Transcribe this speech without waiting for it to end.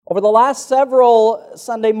Over the last several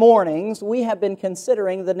Sunday mornings, we have been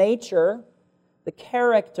considering the nature, the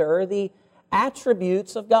character, the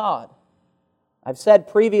attributes of God. I've said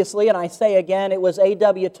previously, and I say again, it was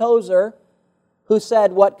A.W. Tozer who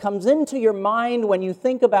said, what comes into your mind when you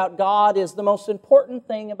think about God is the most important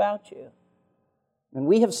thing about you. And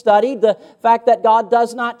we have studied the fact that God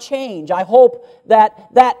does not change. I hope that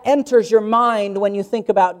that enters your mind when you think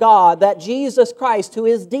about God, that Jesus Christ, who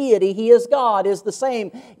is deity, He is God, is the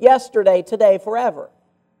same yesterday, today, forever.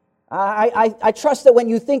 I trust that when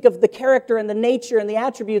you think of the character and the nature and the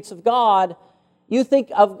attributes of God, you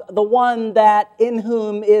think of the one that in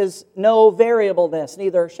whom is no variableness,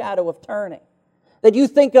 neither shadow of turning. That you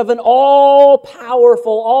think of an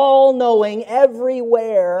all-powerful, all-knowing,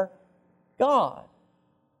 everywhere God.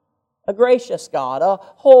 A gracious God, a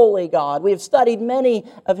holy God. We have studied many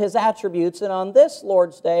of His attributes, and on this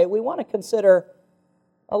Lord's Day, we want to consider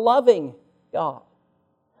a loving God.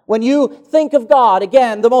 When you think of God,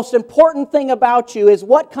 again, the most important thing about you is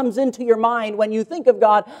what comes into your mind when you think of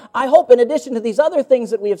God. I hope in addition to these other things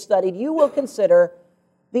that we have studied, you will consider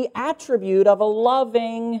the attribute of a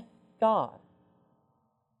loving God.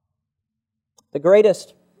 The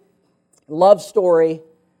greatest love story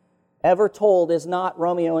ever told is not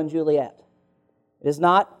Romeo and Juliet. It is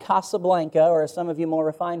not Casablanca, or as some of you more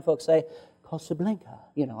refined folks say, Casablanca.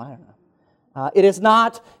 I don't know. It is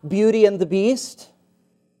not Beauty and the Beast.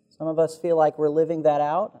 Some of us feel like we're living that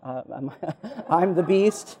out. I'm the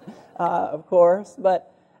Beast, of course.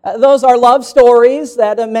 But those are love stories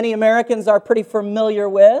that many Americans are pretty familiar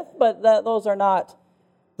with, but those are not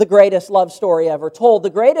the greatest love story ever told. The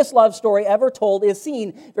greatest love story ever told is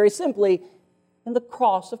seen, very simply, in the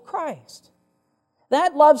cross of Christ.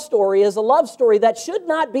 That love story is a love story that should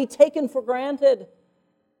not be taken for granted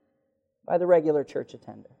by the regular church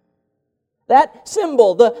attender. That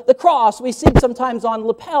symbol, the cross, we see it sometimes on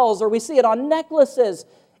lapels or we see it on necklaces.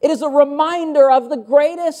 It is a reminder of the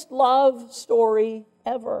greatest love story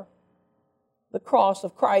ever. The cross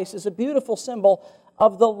of Christ is a beautiful symbol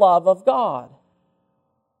of the love of God.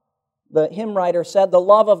 The hymn writer said, the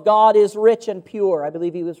love of God is rich and pure. I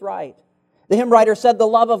believe he was right. The hymn writer said, the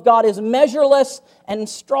love of God is measureless and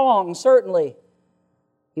strong. Certainly,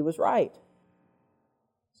 he was right.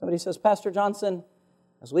 Somebody says, Pastor Johnson,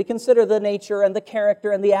 as we consider the nature and the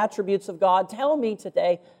character and the attributes of God, tell me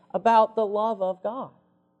today about the love of God.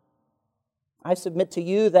 I submit to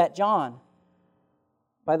you that John,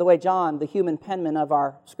 by the way, John, the human penman of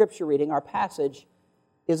our scripture reading, our passage,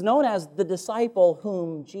 is known as the disciple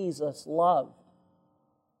whom Jesus loved.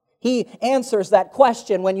 He answers that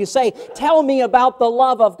question when you say, tell me about the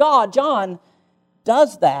love of God. John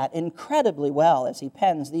does that incredibly well as he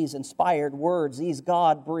pens these inspired words, these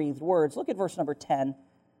God-breathed words. Look at verse number 10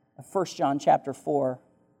 of 1 John chapter 4.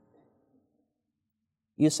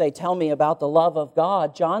 You say, tell me about the love of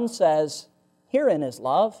God. John says, herein is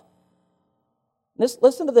love.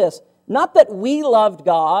 Listen to this. Not that we loved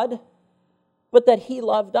God, but that He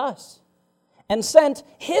loved us and sent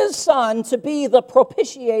His Son to be the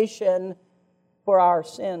propitiation for our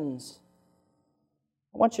sins.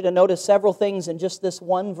 I want you to notice several things in just this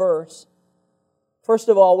one verse. First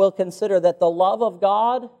of all, we'll consider that the love of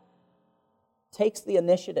God takes the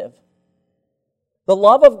initiative. The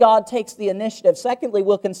love of God takes the initiative. Secondly,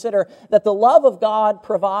 we'll consider that the love of God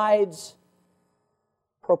provides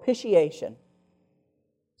propitiation.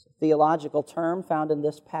 Theological term found in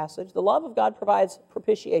this passage. The love of God provides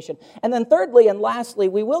propitiation. And then thirdly and lastly,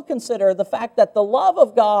 we will consider the fact that the love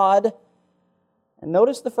of God, and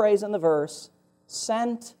notice the phrase in the verse,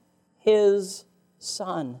 sent His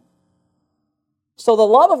Son. So the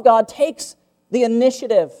love of God takes the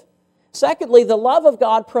initiative. Secondly, the love of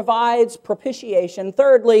God provides propitiation.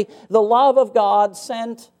 Thirdly, the love of God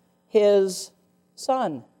sent His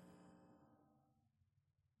Son.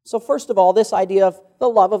 So first of all, this idea of the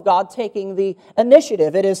love of God taking the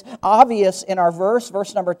initiative. It is obvious in our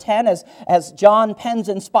verse number 10, as John pens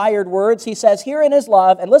inspired words. He says, herein is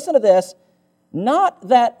love, and listen to this, not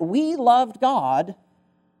that we loved God,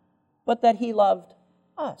 but that He loved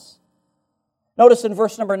us. Notice in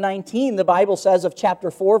verse number 19, the Bible says of chapter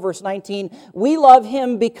 4, verse 19, we love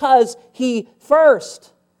Him because He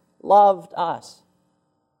first loved us.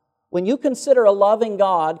 When you consider a loving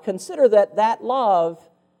God, consider that love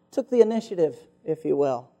took the initiative, if you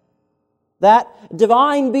will. That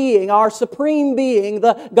divine being, our supreme being,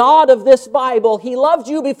 the God of this Bible, He loved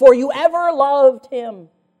you before you ever loved Him.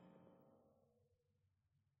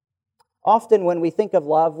 Often when we think of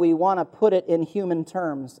love, we want to put it in human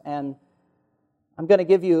terms, and I'm going to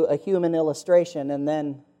give you a human illustration, and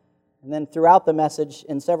then throughout the message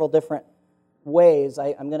in several different ways,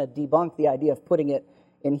 I'm going to debunk the idea of putting it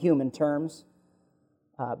in human terms.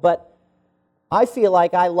 But I feel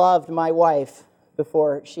like I loved my wife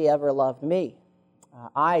before she ever loved me.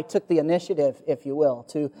 I took the initiative, if you will,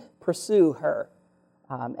 to pursue her.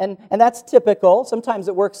 And that's typical. Sometimes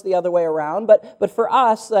it works the other way around. But for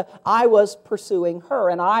us, I was pursuing her,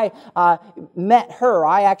 and I met her.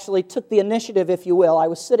 I actually took the initiative, if you will. I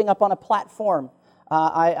was sitting up on a platform.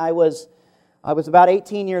 I was about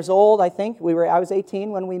 18 years old, I think. I was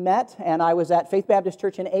 18 when we met, and I was at Faith Baptist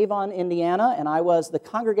Church in Avon, Indiana, and I was the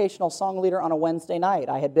congregational song leader on a Wednesday night.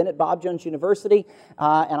 I had been at Bob Jones University,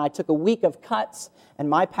 and I took a week of cuts, and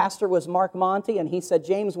my pastor was Mark Monty, and he said,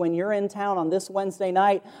 James, when you're in town on this Wednesday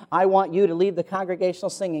night, I want you to lead the congregational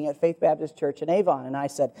singing at Faith Baptist Church in Avon. And I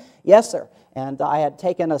said, yes, sir. And I had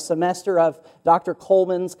taken a semester of Dr.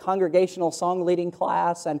 Coleman's congregational song leading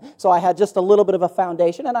class, and so I had just a little bit of a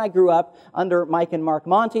foundation, and I grew up under Mike and Mark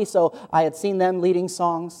Monty, so I had seen them leading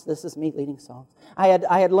songs. This is me leading songs. I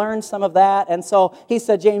had learned some of that, and so he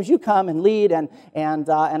said, James, you come and lead, and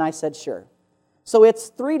I said, sure. So it's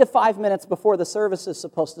 3 to 5 minutes before the service is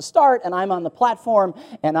supposed to start, and I'm on the platform,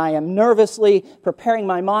 and I am nervously preparing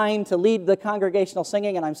my mind to lead the congregational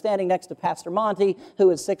singing, and I'm standing next to Pastor Monty, who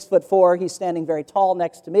is 6'4". He's standing very tall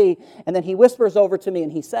next to me, and then he whispers over to me,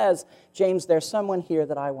 and he says, James, there's someone here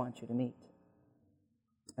that I want you to meet.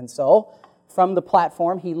 And so, from the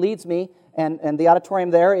platform, he leads me, and the auditorium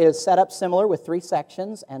there is set up similar with 3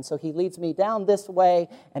 sections, and so he leads me down this way,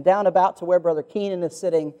 and down about to where Brother Keenan is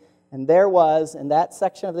sitting. And there was, in that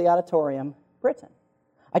section of the auditorium, Britain.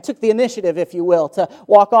 I took the initiative, if you will, to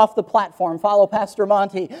walk off the platform, follow Pastor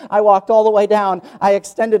Monty. I walked all the way down. I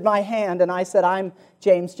extended my hand, and I said, I'm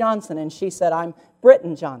James Johnson. And she said, I'm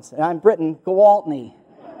Britton Johnson. I'm Britton Gwaltney.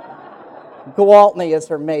 Gwaltney is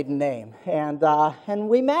her maiden name. And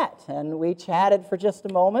we met, and we chatted for just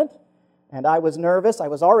a moment. And I was nervous. I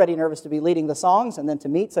was already nervous to be leading the songs, and then to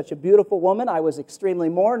meet such a beautiful woman, I was extremely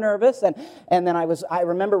more nervous. And then I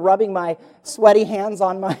remember rubbing my sweaty hands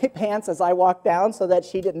on my pants as I walked down, so that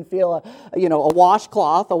she didn't feel a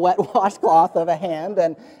washcloth, a wet washcloth of a hand,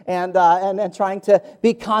 and trying to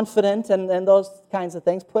be confident and those kinds of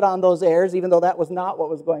things, put on those airs, even though that was not what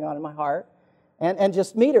was going on in my heart, and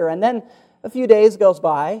just meet her. And then a few days goes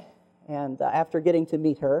by, and after getting to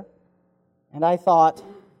meet her, and I thought,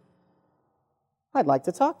 I'd like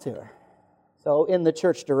to talk to her. So in the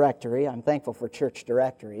church directory, I'm thankful for church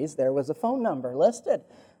directories, there was a phone number listed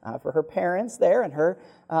for her parents there, and her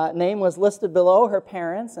name was listed below her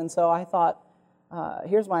parents, and so I thought,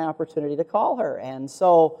 here's my opportunity to call her. And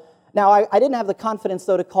so, now I didn't have the confidence,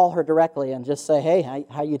 though, to call her directly and just say, hey,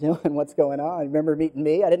 how you doing, what's going on? Remember meeting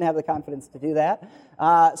me? I didn't have the confidence to do that.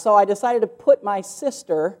 So I decided to put my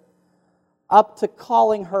sister up to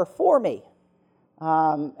calling her for me.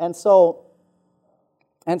 And so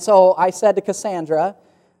I said to Cassandra,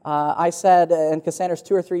 and Cassandra's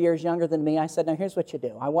 2 or 3 years younger than me, I said, now here's what you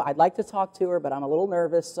do. I'd like to talk to her, but I'm a little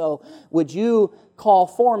nervous, so would you call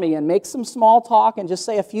for me and make some small talk and just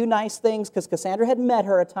say a few nice things, because Cassandra had met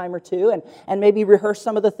her a time or two, and maybe rehearse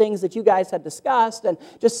some of the things that you guys had discussed, and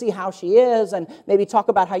just see how she is, and maybe talk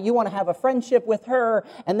about how you want to have a friendship with her,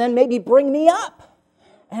 and then maybe bring me up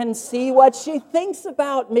and see what she thinks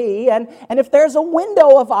about me. And if there's a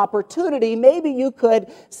window of opportunity, maybe you could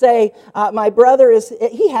say, my brother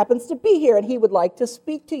he happens to be here and he would like to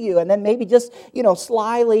speak to you. And then maybe just,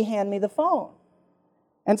 slyly hand me the phone.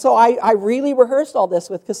 And so I really rehearsed all this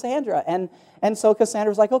with Cassandra. And so Cassandra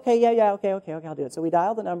was like, okay, okay, I'll do it. So we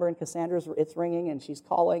dialed the number, and it's ringing, and she's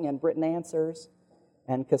calling, and Britton answers.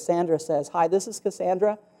 And Cassandra says, hi, this is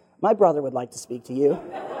Cassandra. My brother would like to speak to you.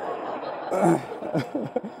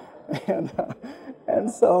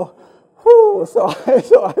 So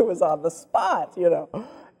I was on the spot,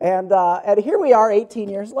 And here we are 18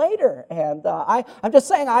 years later, and I'm just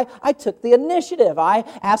saying I took the initiative. I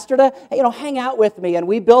asked her to hang out with me, and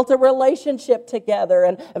we built a relationship together,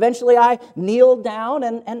 and eventually I kneeled down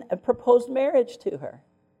and proposed marriage to her.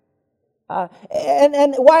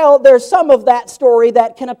 And while there's some of that story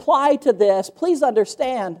that can apply to this, please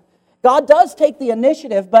understand, God does take the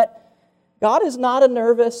initiative, but God is not a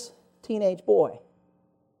nervous teenage boy.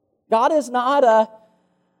 God is not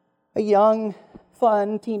a young,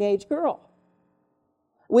 fun teenage girl.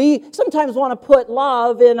 We sometimes want to put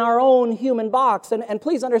love in our own human box. And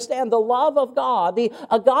please understand, the love of God, the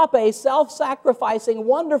agape, self-sacrificing,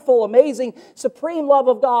 wonderful, amazing, supreme love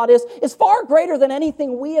of God is far greater than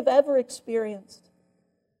anything we have ever experienced.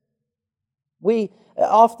 We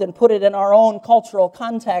often put it in our own cultural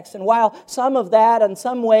context, and while some of that in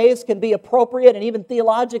some ways can be appropriate and even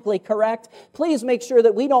theologically correct, please make sure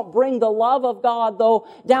that we don't bring the love of God, though,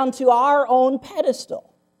 down to our own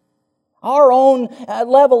pedestal. our own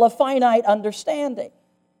level of finite understanding.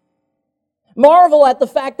 Marvel at the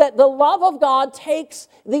fact that the love of God takes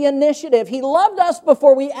the initiative. He loved us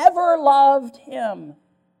before we ever loved Him.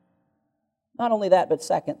 Not only that, but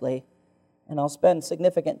secondly, and I'll spend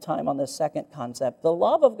significant time on this second concept, the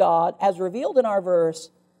love of God, as revealed in our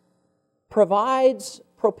verse, provides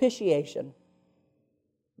propitiation.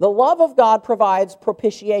 The love of God provides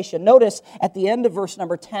propitiation. Notice at the end of verse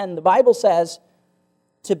number 10, the Bible says,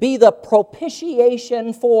 to be the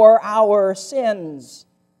propitiation for our sins.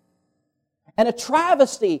 And a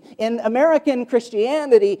travesty in American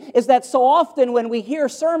Christianity is that so often when we hear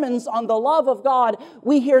sermons on the love of God,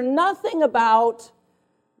 we hear nothing about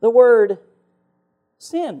the word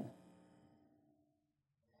sin.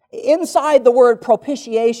 Inside the word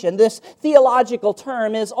propitiation, this theological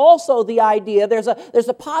term is also the idea, there's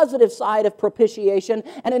a positive side of propitiation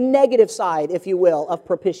and a negative side, if you will, of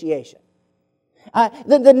propitiation.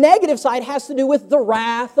 The negative side has to do with the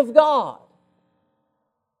wrath of God.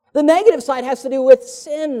 The negative side has to do with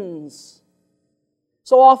sins.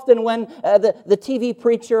 So often when the TV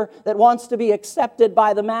preacher that wants to be accepted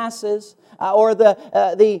by the masses, or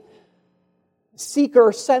the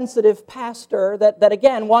seeker-sensitive pastor that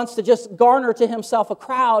again wants to just garner to himself a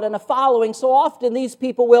crowd and a following, so often these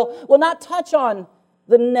people will not touch on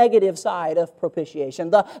the negative side of propitiation,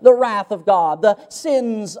 the wrath of God, the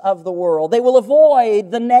sins of the world. They will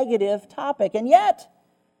avoid the negative topic. And yet,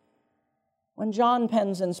 when John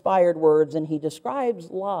pens inspired words and he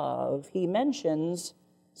describes love, he mentions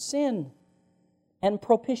sin and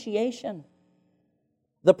propitiation.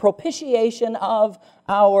 The propitiation of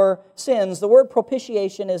our sins. The word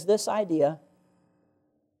propitiation is this idea.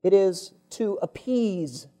 It is to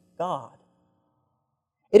appease God.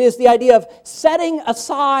 It is the idea of setting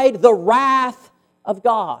aside the wrath of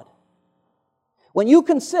God. When you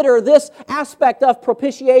consider this aspect of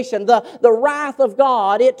propitiation, the wrath of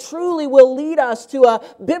God, it truly will lead us to a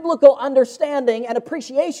biblical understanding and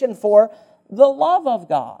appreciation for the love of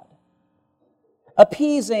God.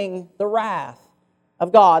 Appeasing the wrath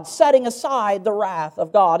of God, setting aside the wrath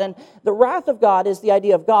of God. And the wrath of God is the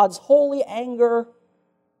idea of God's holy anger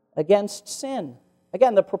against sin.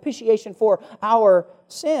 Again, the propitiation for our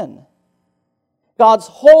sin. God's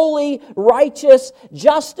holy, righteous,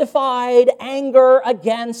 justified anger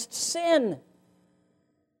against sin.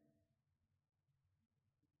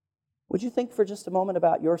 Would you think for just a moment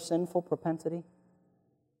about your sinful propensity?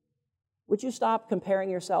 Would you stop comparing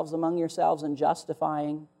yourselves among yourselves and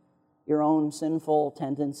justifying your own sinful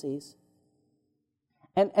tendencies?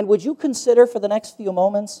 And would you consider for the next few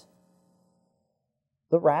moments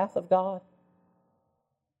the wrath of God?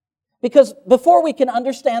 Because before we can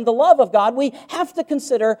understand the love of God, we have to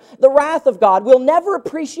consider the wrath of God. We'll never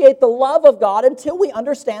appreciate the love of God until we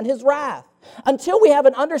understand His wrath. Until we have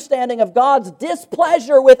an understanding of God's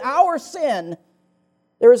displeasure with our sin,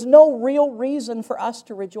 there is no real reason for us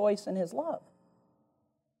to rejoice in His love.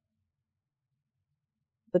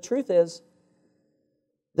 The truth is,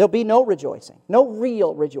 there'll be no rejoicing, no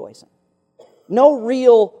real rejoicing. No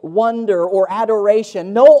real wonder or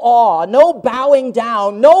adoration, no awe, no bowing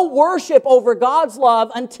down, no worship over God's love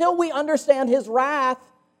until we understand His wrath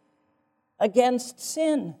against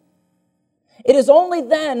sin. It is only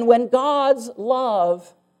then when God's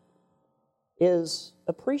love is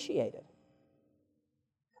appreciated.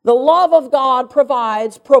 The love of God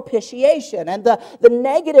provides propitiation, and the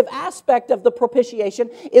negative aspect of the propitiation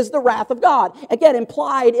is the wrath of God. Again,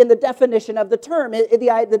 implied in the definition of the term,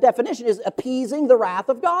 the definition is appeasing the wrath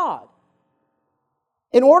of God.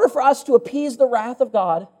 In order for us to appease the wrath of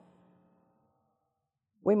God,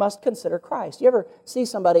 we must consider Christ. You ever see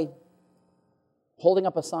somebody holding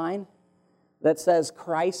up a sign that says,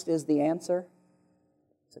 "Christ is the answer"?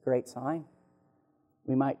 It's a great sign.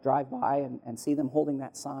 We might drive by and see them holding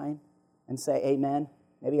that sign and say amen,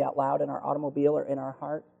 maybe out loud in our automobile or in our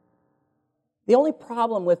heart. The only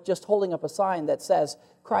problem with just holding up a sign that says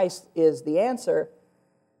Christ is the answer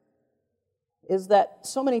is that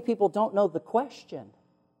so many people don't know the question.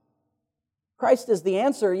 Christ is the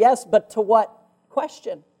answer, yes, but to what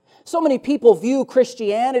question? So many people view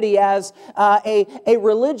Christianity as a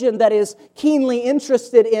religion that is keenly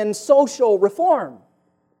interested in social reform.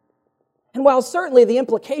 And while certainly the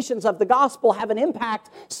implications of the gospel have an impact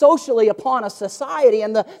socially upon a society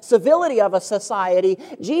and the civility of a society,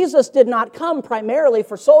 Jesus did not come primarily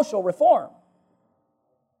for social reform.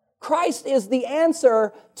 Christ is the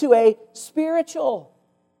answer to a spiritual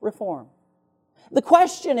reform. The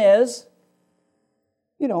question is,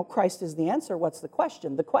 Christ is the answer. What's the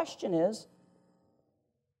question? The question is,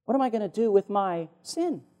 what am I going to do with my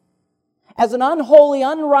sin? As an unholy,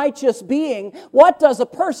 unrighteous being, what does a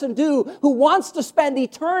person do who wants to spend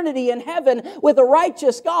eternity in heaven with a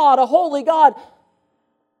righteous God, a holy God?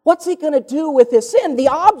 What's he going to do with his sin? The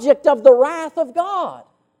object of the wrath of God.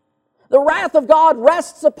 The wrath of God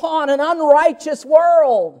rests upon an unrighteous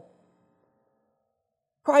world.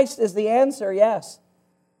 Christ is the answer, yes.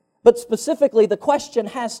 But specifically, the question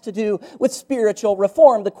has to do with spiritual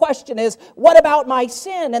reform. The question is, what about my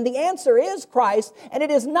sin? And the answer is Christ, and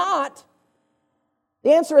the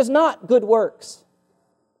answer is not good works.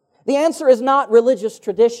 The answer is not religious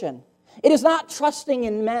tradition. It is not trusting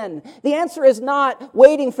in men. The answer is not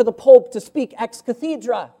waiting for the Pope to speak ex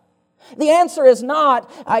cathedra. The answer is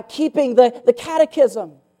not keeping the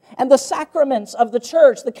catechism and the sacraments of the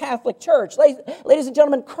church, the Catholic Church. Ladies and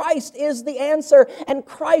gentlemen, Christ is the answer, and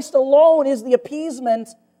Christ alone is the appeasement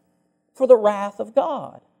for the wrath of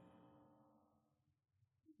God.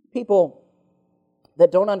 People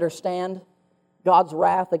that don't understand God's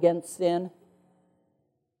wrath against sin,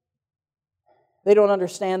 they don't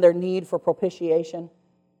understand their need for propitiation.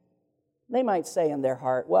 They might say in their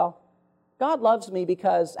heart, well, God loves me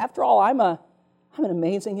because, after all, I'm an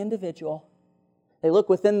amazing individual. They look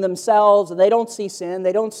within themselves and they don't see sin.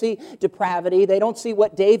 They don't see depravity. They don't see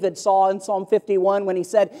what David saw in Psalm 51 when he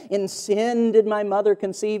said, "In sin did my mother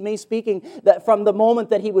conceive me," speaking that from the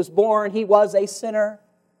moment that he was born, he was a sinner.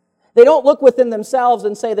 They don't look within themselves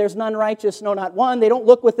and say there's none righteous, no, not one. They don't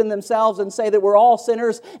look within themselves and say that we're all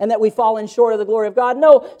sinners and that we've fallen short of the glory of God.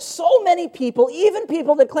 No, so many people, even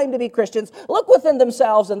people that claim to be Christians, look within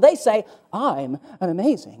themselves and they say, I'm an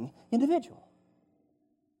amazing individual.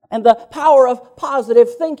 And the power of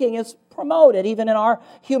positive thinking is promoted even in our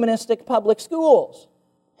humanistic public schools.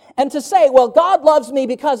 And to say, well, God loves me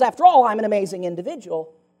because, after all, I'm an amazing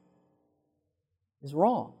individual, is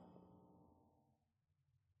wrong.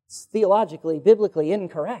 It's theologically, biblically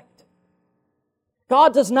incorrect.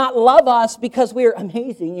 God does not love us because we're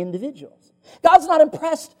amazing individuals. God's not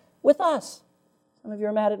impressed with us. Some of you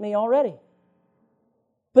are mad at me already.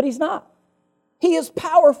 But He's not. He is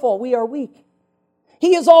powerful. We are weak.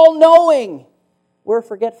 He is all-knowing. We're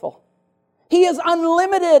forgetful. He is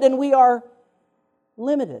unlimited and we are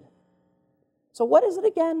limited. So what is it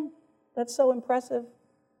again that's so impressive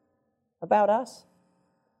about us?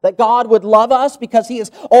 That God would love us because He is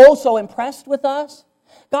so impressed with us?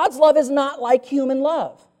 God's love is not like human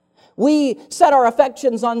love. We set our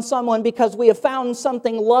affections on someone because we have found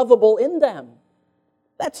something lovable in them.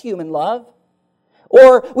 That's human love.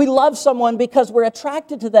 Or we love someone because we're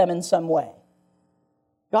attracted to them in some way.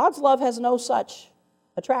 God's love has no such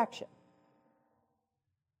attraction.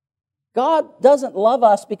 God doesn't love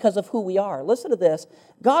us because of who we are. Listen to this.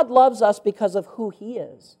 God loves us because of who He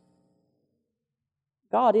is.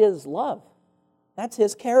 God is love. That's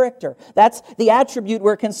His character. That's the attribute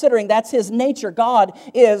we're considering. That's His nature. God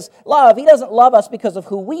is love. He doesn't love us because of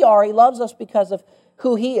who we are. He loves us because of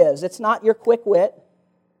who He is. It's not your quick wit.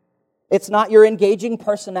 It's not your engaging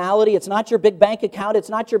personality. It's not your big bank account. It's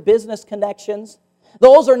not your business connections.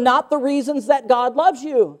 Those are not the reasons that God loves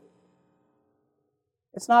you.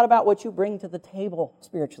 It's not about what you bring to the table,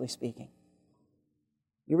 spiritually speaking.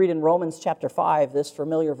 You read in Romans chapter 5, this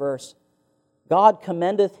familiar verse, God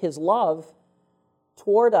commendeth His love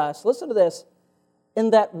toward us, listen to this,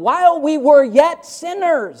 in that while we were yet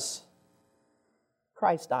sinners,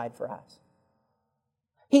 Christ died for us.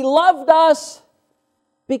 He loved us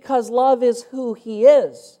because love is who He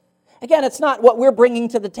is. Again, it's not what we're bringing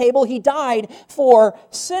to the table. He died for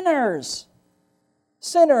sinners.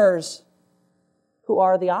 Sinners who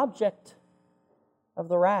are the object of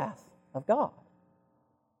the wrath of God.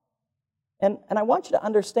 And I want you to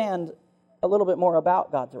understand a little bit more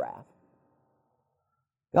about God's wrath.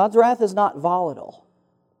 God's wrath is not volatile.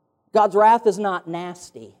 God's wrath is not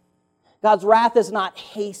nasty. God's wrath is not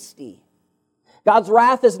hasty. God's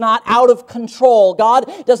wrath is not out of control.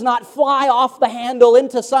 God does not fly off the handle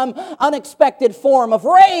into some unexpected form of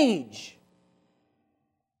rage.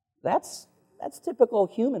 That's typical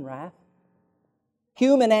human wrath.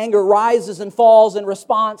 Human anger rises and falls in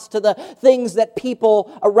response to the things that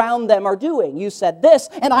people around them are doing. You said this,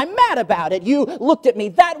 and I'm mad about it. You looked at me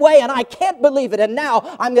that way, and I can't believe it, and now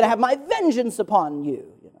I'm going to have my vengeance upon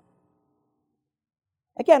you.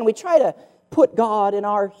 Again, we try to put God in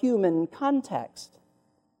our human context.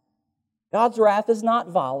 God's wrath is not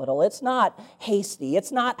volatile. It's not hasty.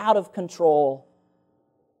 It's not out of control.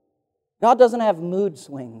 God doesn't have mood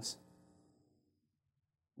swings.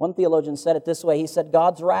 One theologian said it this way. He said,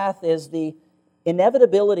 God's wrath is the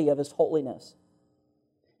inevitability of His holiness.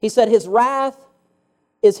 He said His wrath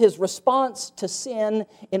is His response to sin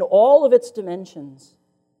in all of its dimensions.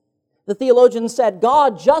 The theologian said,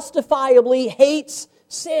 God justifiably hates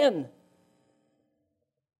sin.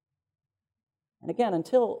 And again,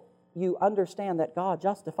 until you understand that God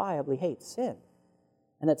justifiably hates sin,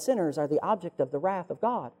 and that sinners are the object of the wrath of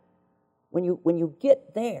God, when you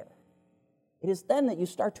get there, it is then that you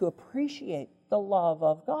start to appreciate the love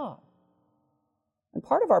of God. And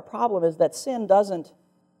part of our problem is that sin doesn't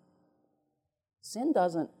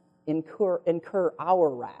incur our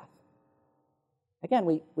wrath. Again,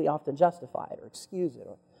 we often justify it or excuse it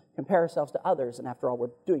or compare ourselves to others, and after all,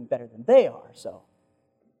 we're doing better than they are. So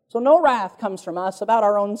no wrath comes from us about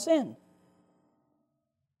our own sin.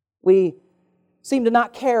 We seem to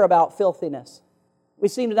not care about filthiness. We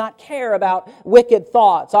seem to not care about wicked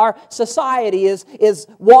thoughts. Our society is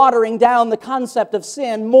watering down the concept of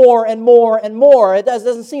sin more and more and more. It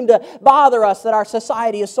doesn't seem to bother us that our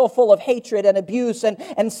society is so full of hatred and abuse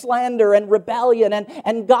and slander and rebellion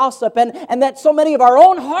and gossip, and that so many of our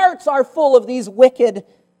own hearts are full of these wicked,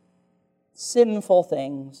 sinful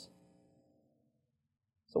things.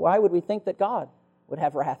 So why would we think that God would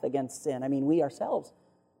have wrath against sin? I mean, we ourselves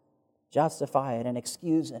justify it and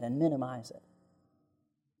excuse it and minimize it.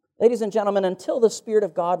 Ladies and gentlemen, until the Spirit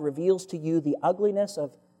of God reveals to you the ugliness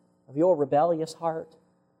of your rebellious heart,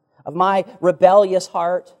 of my rebellious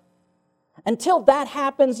heart, until that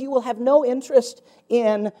happens, you will have no interest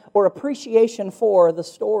in or appreciation for the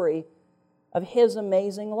story of His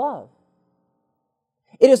amazing love.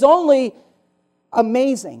 It is only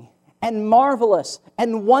amazing and marvelous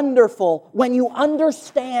and wonderful when you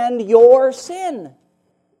understand your sin.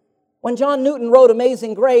 When John Newton wrote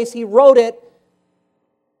Amazing Grace, he wrote it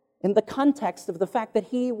in the context of the fact that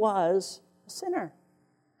he was a sinner.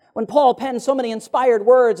 When Paul penned so many inspired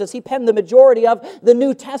words, as he penned the majority of the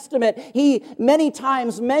New Testament, he many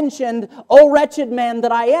times mentioned, "O wretched man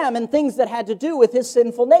that I am," and things that had to do with his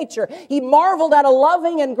sinful nature. He marveled at a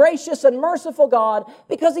loving and gracious and merciful God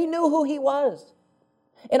because he knew who He was.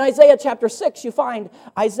 In Isaiah chapter 6, you find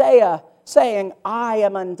Isaiah saying, "I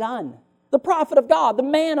am undone." The prophet of God, the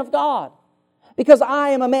man of God. Because I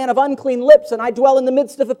am a man of unclean lips, and I dwell in the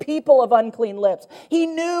midst of a people of unclean lips. He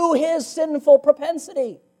knew his sinful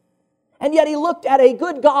propensity. And yet he looked at a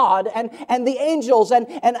good God and the angels, and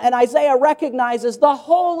Isaiah recognizes the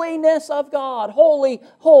holiness of God. Holy,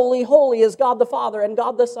 holy, holy is God the Father, and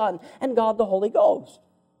God the Son, and God the Holy Ghost.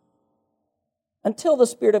 Until the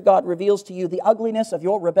Spirit of God reveals to you the ugliness of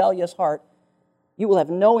your rebellious heart, you will have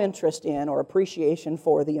no interest in or appreciation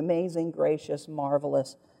for the amazing, gracious,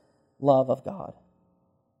 marvelous love of God.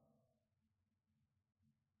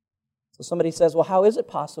 So somebody says, well, how is it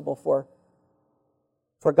possible for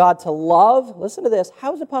God to love, listen to this,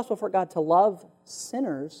 how is it possible for God to love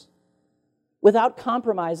sinners without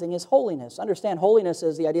compromising His holiness? Understand, holiness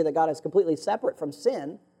is the idea that God is completely separate from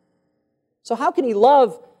sin. So how can He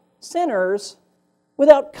love sinners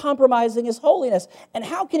without compromising His holiness? And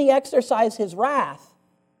how can He exercise His wrath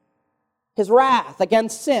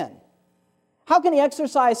against sin? How can He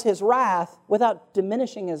exercise His wrath without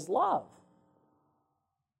diminishing His love?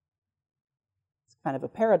 It's kind of a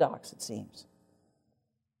paradox, it seems.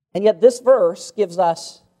 And yet this verse gives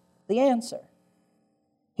us the answer.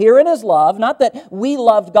 Herein is love, not that we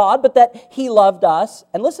loved God, but that He loved us.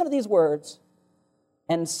 And listen to these words.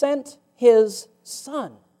 And sent His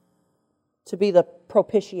Son to be the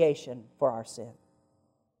propitiation for our sin.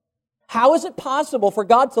 How is it possible for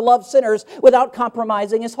God to love sinners without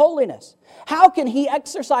compromising His holiness? How can He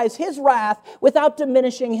exercise His wrath without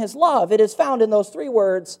diminishing His love? It is found in those three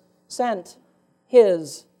words, sent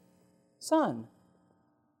His Son.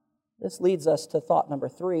 This leads us to thought number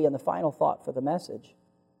 3 and the final thought for the message.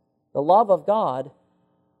 The love of God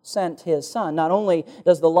sent His Son. Not only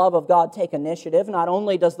does the love of God take initiative, not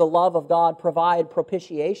only does the love of God provide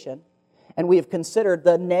propitiation, and we have considered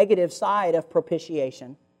the negative side of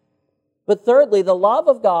propitiation, but thirdly, the love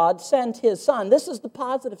of God sent His Son. This is the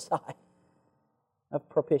positive side of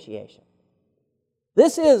propitiation.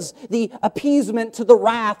 This is the appeasement to the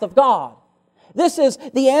wrath of God. This is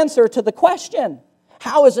the answer to the question,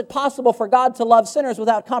 how is it possible for God to love sinners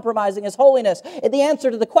without compromising His holiness? The answer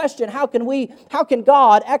to the question, how can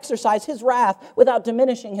God exercise His wrath without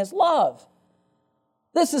diminishing His love?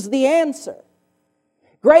 This is the answer.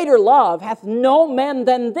 Greater love hath no man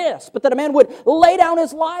than this, but that a man would lay down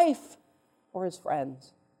his life for his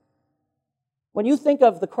friends. When you think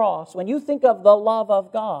of the cross, when you think of the love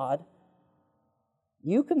of God,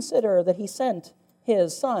 you consider that He sent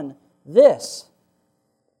His Son. This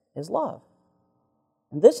is love.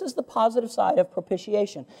 And this is the positive side of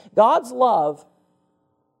propitiation. God's love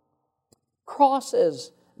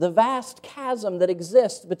crosses the vast chasm that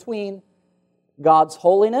exists between God's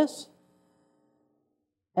holiness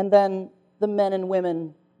and then the men and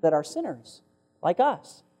women that are sinners, like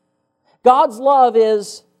us. God's love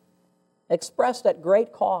is expressed at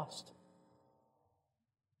great cost.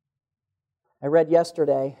 I read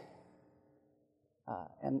yesterday,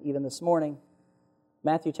 and even this morning,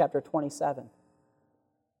 Matthew chapter 27.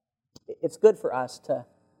 It's good for us to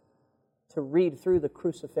read through the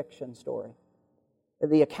crucifixion story,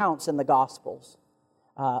 the accounts in the Gospels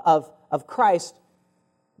of Christ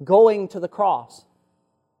going to the cross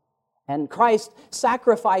and Christ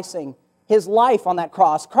sacrificing His life on that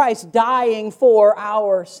cross, Christ dying for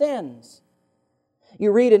our sins.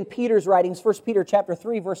 You read in Peter's writings, 1 Peter chapter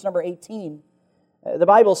 3, verse number 18, the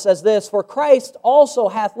Bible says this, "For Christ also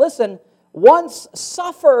hath," listen, "once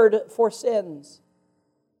suffered for sins."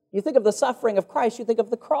 You think of the suffering of Christ, you think of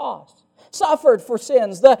the cross. Suffered for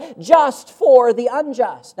sins, the just for the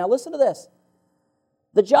unjust. Now listen to this.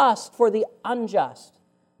 The just for the unjust.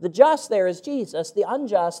 The just there is Jesus. The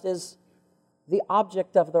unjust is the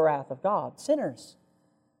object of the wrath of God, sinners.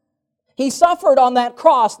 He suffered on that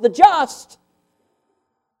cross, the just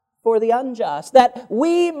for the unjust, that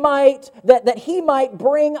He might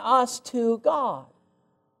bring us to God.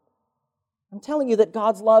 I'm telling you that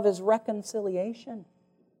God's love is reconciliation.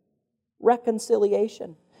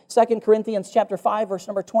 Reconciliation. 2 Corinthians chapter 5, verse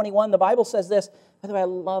number 21, the Bible says this. By the way, I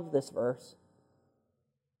love this verse.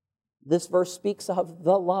 This verse speaks of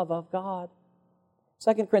the love of God.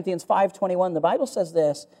 2 Corinthians 5:21, the Bible says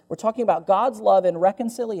this. We're talking about God's love and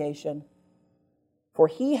reconciliation. "For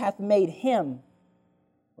He hath made Him,"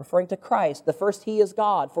 referring to Christ. The first He is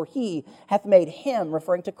God. "For He hath made Him,"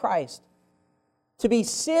 referring to Christ, "to be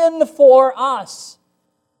sin for us,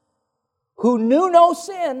 who knew no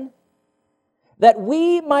sin, that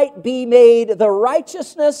we might be made the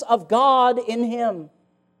righteousness of God in Him."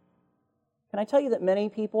 Can I tell you that many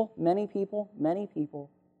people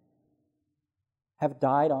have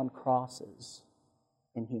died on crosses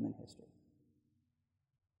in human history?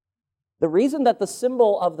 The reason that the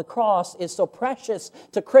symbol of the cross is so precious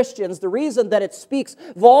to Christians, the reason that it speaks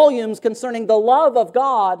volumes concerning the love of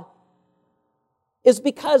God, is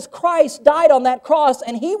because Christ died on that cross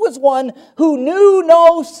and He was one who knew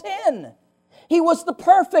no sin. He was the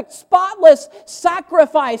perfect, spotless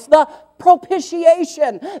sacrifice, the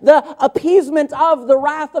propitiation, the appeasement of the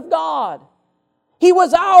wrath of God. He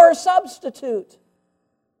was our substitute.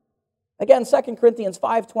 Again, 2 Corinthians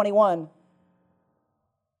 5:21.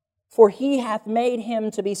 "For He hath made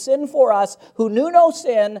Him to be sin for us, who knew no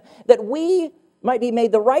sin, that we might be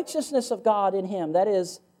made the righteousness of God in Him." That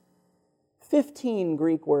is 15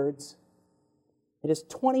 Greek words. It is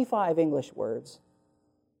 25 English words.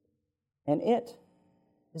 And it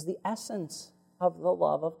is the essence of the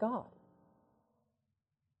love of God.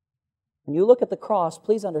 When you look at the cross,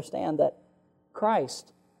 please understand that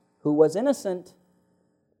Christ, who was innocent,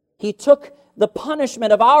 He took the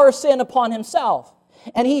punishment of our sin upon Himself.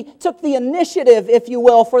 And He took the initiative, if you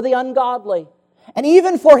will, for the ungodly. And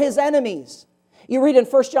even for His enemies. You read in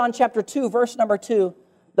 1 John chapter 2, verse number 2,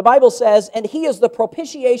 the Bible says, "And He is the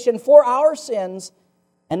propitiation for our sins,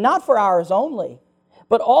 and not for ours only,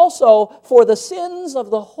 but also for the sins of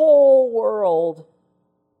the whole world."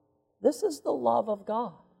 This is the love of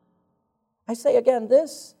God. I say again,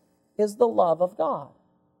 this is the love of God.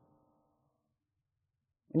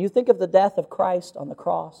 When you think of the death of Christ on the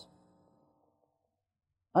cross,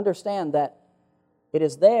 understand that it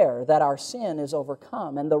is there that our sin is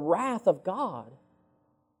overcome and the wrath of God,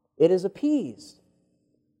 it is appeased.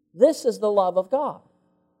 This is the love of God.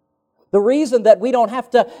 The reason that we don't have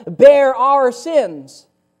to bear our sins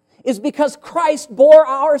is because Christ bore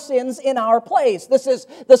our sins in our place. This is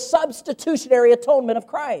the substitutionary atonement of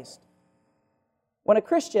Christ. When a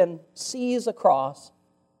Christian sees a cross,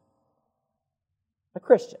 a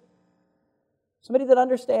Christian, somebody that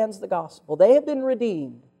understands the gospel, they have been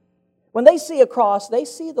redeemed. When they see a cross, they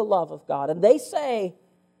see the love of God, and they say,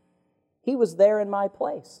 He was there in my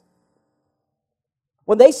place.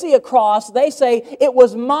 When they see a cross, they say, it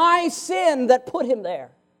was my sin that put Him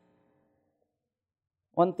there.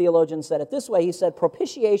 One theologian said it this way. He said,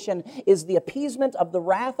 propitiation is the appeasement of the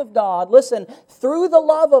wrath of God, listen, through the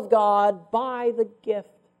love of God by the gift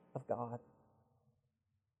of God.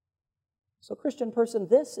 So, Christian person,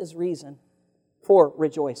 this is reason for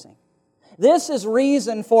rejoicing. This is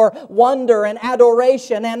reason for wonder and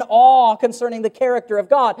adoration and awe concerning the character of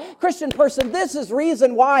God. Christian person, this is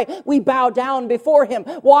reason why we bow down before Him,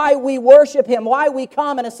 why we worship Him, why we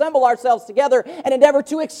come and assemble ourselves together and endeavor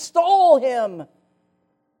to extol Him.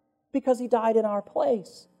 Because He died in our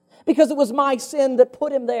place. Because it was my sin that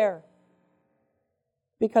put Him there.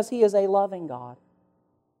 Because He is a loving God.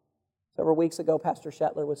 Several weeks ago, Pastor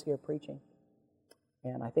Shetler was here preaching.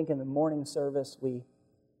 And I think in the morning service we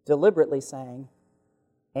deliberately sang,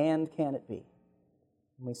 "And Can It Be?"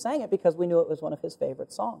 And we sang it because we knew it was one of his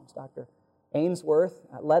favorite songs. Dr. Ainsworth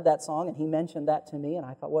led that song, and he mentioned that to me, and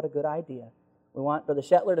I thought, what a good idea. We want Brother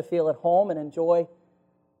Shetler to feel at home and enjoy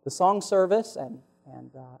the song service. And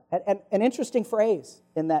an interesting phrase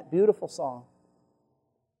in that beautiful song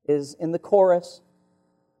is in the chorus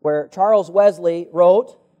where Charles Wesley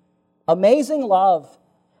wrote, "Amazing love,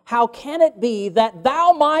 how can it be that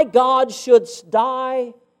thou, my God, shouldst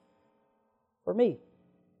die for me?"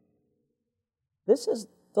 This is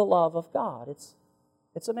the love of God.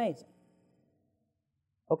 It's amazing.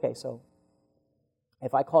 Okay, so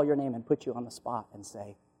if I call your name and put you on the spot and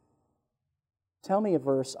say, tell me a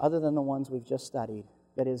verse other than the ones we've just studied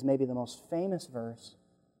that is maybe the most famous verse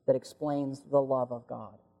that explains the love of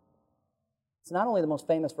God. It's not only the most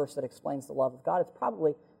famous verse that explains the love of God, it's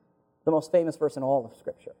probably the most famous verse in all of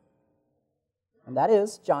Scripture. And that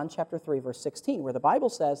is John chapter 3, verse 16, where the Bible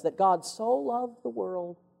says that God so loved the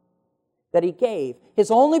world that He gave His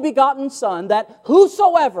only begotten Son, that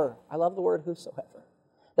whosoever, I love the word whosoever,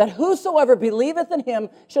 that whosoever believeth in Him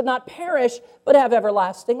should not perish, but have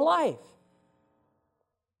everlasting life.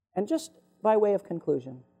 And just by way of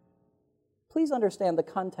conclusion, please understand the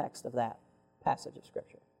context of that passage of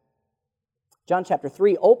Scripture. John chapter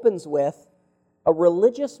 3 opens with a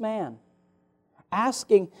religious man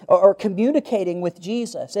asking or communicating with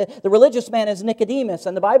Jesus. The religious man is Nicodemus,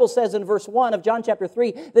 and the Bible says in verse 1 of John chapter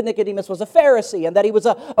 3 that Nicodemus was a Pharisee and that he was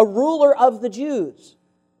a ruler of the Jews.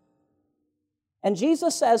 And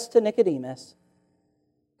Jesus says to Nicodemus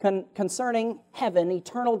concerning heaven,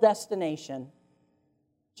 eternal destination,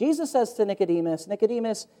 Jesus says to Nicodemus,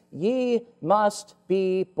 "Nicodemus, ye must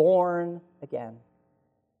be born again."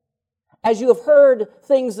 As you have heard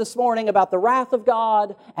things this morning about the wrath of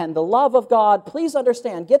God and the love of God, please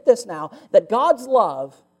understand, get this now, that God's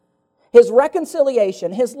love, His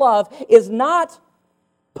reconciliation, His love is not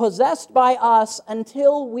possessed by us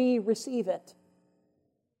until we receive it.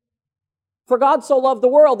 For God so loved the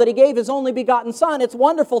world that He gave His only begotten Son. It's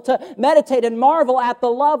wonderful to meditate and marvel at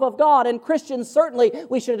the love of God, and Christians, certainly,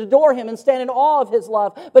 we should adore Him and stand in awe of His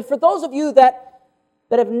love. But for those of you that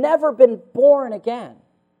have never been born again,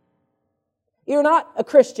 you're not a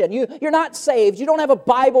Christian. You're not saved. You don't have a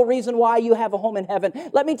Bible reason why you have a home in heaven.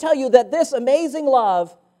 Let me tell you that this amazing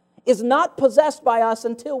love is not possessed by us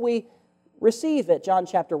until we receive it. John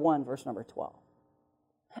chapter 1, verse number 12.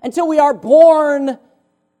 Until we are born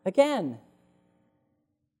again.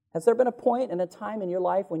 Has there been a point and a time in your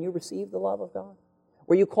life when you received the love of God?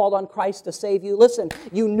 Where you called on Christ to save you? Listen,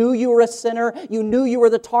 you knew you were a sinner. You knew you were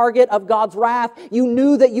the target of God's wrath. You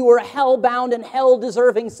knew that you were a hell-bound and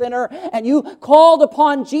hell-deserving sinner. And you called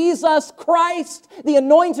upon Jesus Christ, the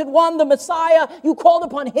Anointed One, the Messiah. You called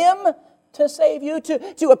upon Him to save you,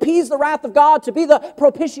 to appease the wrath of God, to be the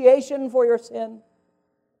propitiation for your sin.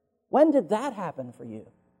 When did that happen for you?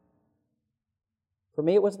 For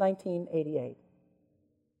me, it was 1988.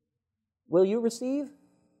 Will you receive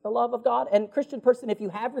the love of God? And Christian person, if you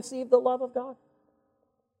have received the love of God,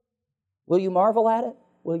 will you marvel at it?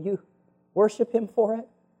 Will you worship Him for it?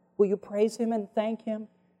 Will you praise Him and thank Him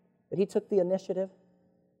that He took the initiative,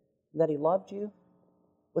 that He loved you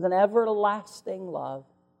with an everlasting love?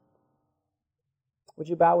 Would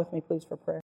you bow with me, please, for prayer?